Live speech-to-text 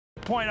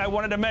point I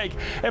wanted to make.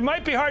 It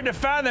might be hard to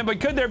fathom, but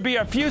could there be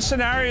a few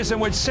scenarios in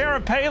which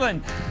Sarah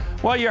Palin,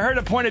 well, you heard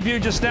a point of view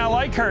just now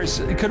like hers,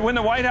 could win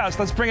the White House?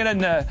 Let's bring it in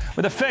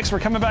with a fix.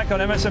 We're coming back on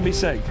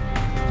MSNBC.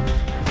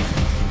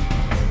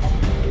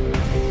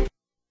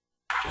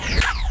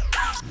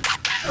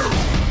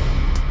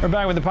 We're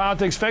back with the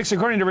Politics Fix.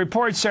 According to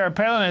reports, Sarah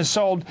Palin has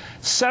sold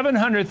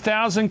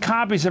 700,000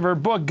 copies of her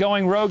book,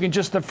 Going Rogue, in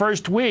just the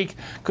first week.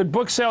 Could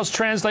book sales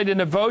translate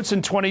into votes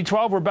in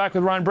 2012? We're back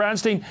with Ron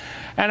Brownstein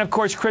and, of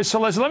course, Chris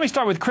Cillizza. Let me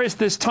start with Chris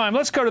this time.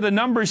 Let's go to the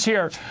numbers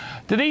here.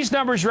 Do these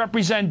numbers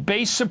represent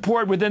base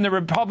support within the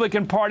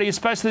Republican Party,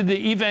 especially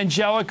the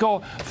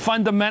evangelical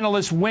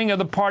fundamentalist wing of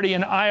the party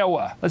in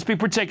Iowa? Let's be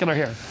particular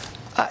here.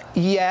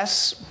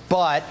 Yes,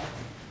 but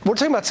we're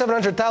talking about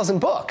 700,000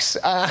 books.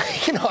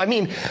 I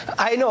mean,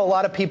 I know a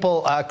lot of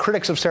people,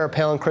 critics of Sarah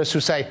Palin, Chris, who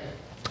say,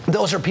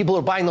 those are people who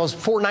are buying those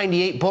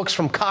 $4.98 books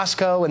from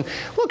Costco. And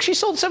look, she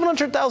sold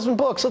 700,000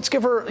 books. Let's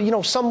give her,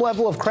 some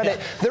level of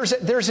credit. Yeah.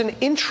 There's an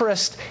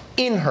interest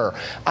in her.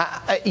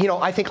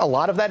 I think a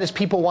lot of that is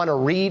people want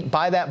to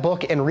buy that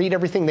book and read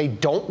everything they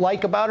don't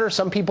like about her.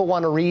 Some people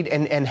want to read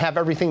and have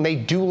everything they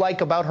do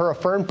like about her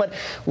affirmed. But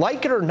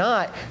like it or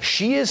not,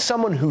 she is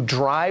someone who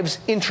drives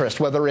interest,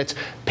 whether it's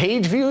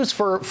page views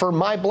for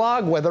my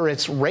blog, whether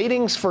it's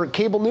ratings for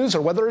cable news,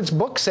 or whether it's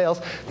book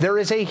sales. There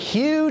is a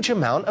huge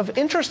amount of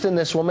interest in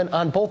this woman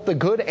on both the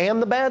good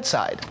and the bad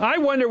side. I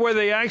wonder whether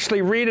they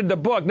actually read the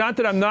book. Not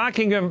that I'm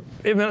knocking them.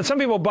 Some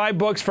people buy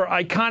books for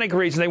iconic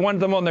reasons. They want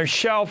them on their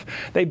shelf.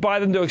 They buy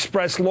them to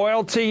express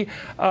loyalty,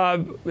 a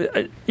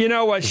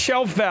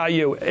shelf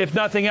value, if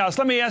nothing else.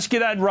 Let me ask you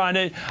that, Ron.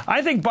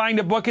 I think buying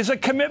the book is a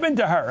commitment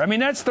to her. I mean,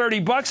 that's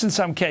 $30 in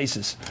some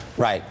cases.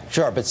 Right,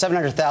 sure, but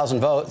 700,000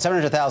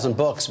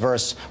 books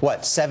versus,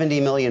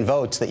 70 million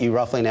votes that you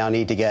roughly now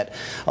need to get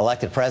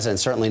elected president,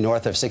 certainly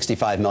north of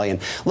 65 million.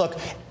 Look,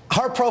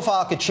 her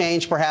profile could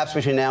change perhaps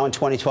between now and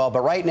 2012,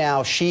 but right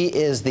now she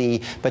is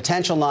the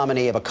potential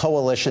nominee of a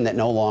coalition that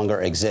no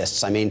longer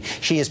exists. I mean,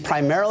 she is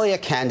primarily a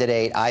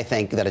candidate, I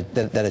think,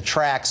 that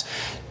attracts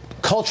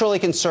culturally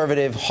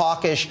conservative,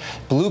 hawkish,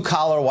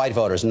 blue-collar white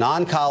voters,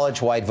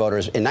 non-college white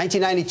voters. In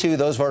 1992,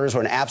 those voters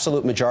were an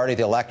absolute majority of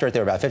the electorate.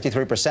 They were about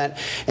 53%.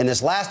 In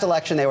this last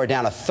election, they were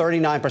down to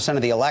 39%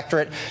 of the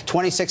electorate.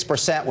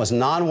 26% was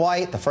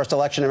non-white, the first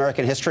election in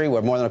American history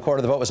where more than a quarter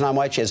of the vote was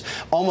non-white. She has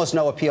almost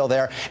no appeal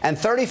there. And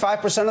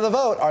 35% of the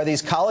vote are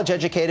these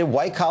college-educated,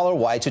 white-collar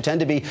whites who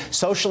tend to be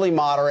socially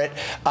moderate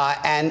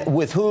and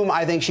with whom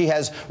I think she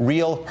has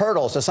real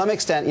hurdles. To some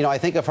extent, I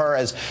think of her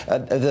as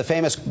the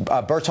famous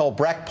Bertolt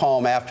Brecht poem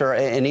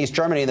in East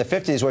Germany in the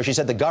 50s, where she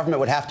said the government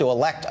would have to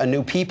elect a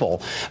new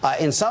people.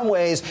 In some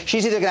ways,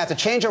 she's either going to have to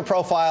change her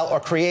profile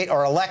or create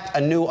or elect a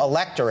new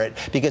electorate,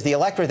 because the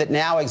electorate that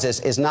now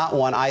exists is not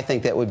one, I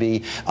think, that would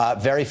be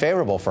very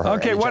favorable for her.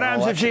 Okay, what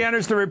happens if she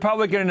enters the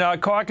Republican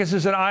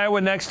caucuses in Iowa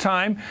next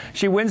time?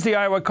 She wins the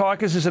Iowa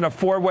caucuses in a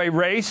four-way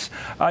race.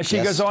 She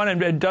goes on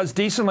and does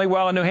decently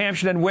well in New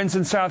Hampshire and wins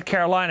in South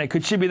Carolina.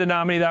 Could she be the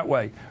nominee that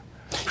way?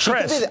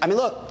 Chris. I mean,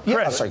 look.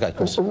 Yeah, sorry, go ahead,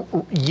 Chris.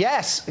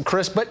 Yes,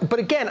 Chris. But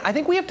again, I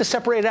think we have to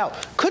separate it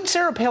out. Could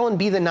Sarah Palin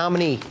be the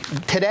nominee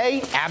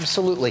today?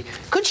 Absolutely.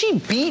 Could she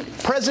beat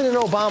President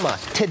Obama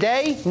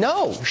today?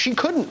 No, she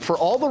couldn't, for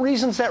all the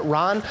reasons that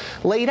Ron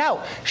laid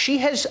out.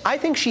 I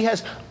think she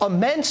has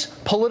immense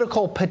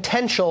political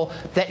potential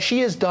that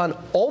she has done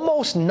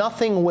almost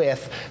nothing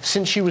with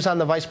since she was on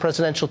the vice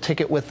presidential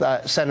ticket with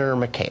Senator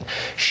McCain.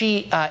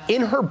 She,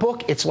 in her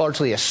book, it's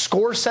largely a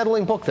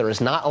score-settling book. There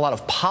is not a lot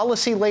of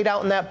policy laid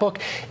out in that book.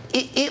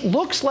 It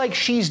looks like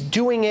she's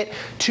doing it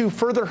to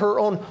further her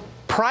own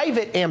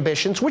private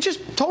ambitions, which is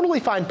totally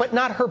fine, but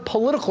not her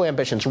political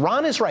ambitions.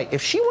 Ron is right.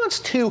 If she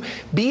wants to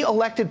be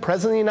elected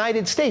president of the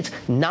United States,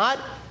 not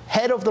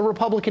head of the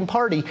Republican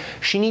Party,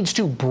 she needs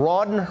to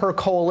broaden her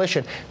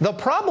coalition. The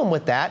problem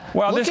with that...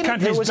 Well, this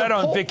country's bet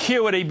on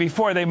vacuity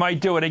before they might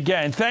do it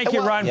again. Thank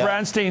you, Ron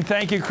Brownstein.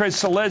 Thank you,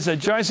 Chris Cillizza.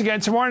 Join us again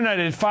tomorrow night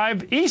at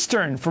 5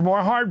 Eastern for more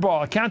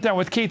Hardball. Countdown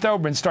with Keith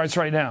Olbermann starts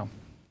right now.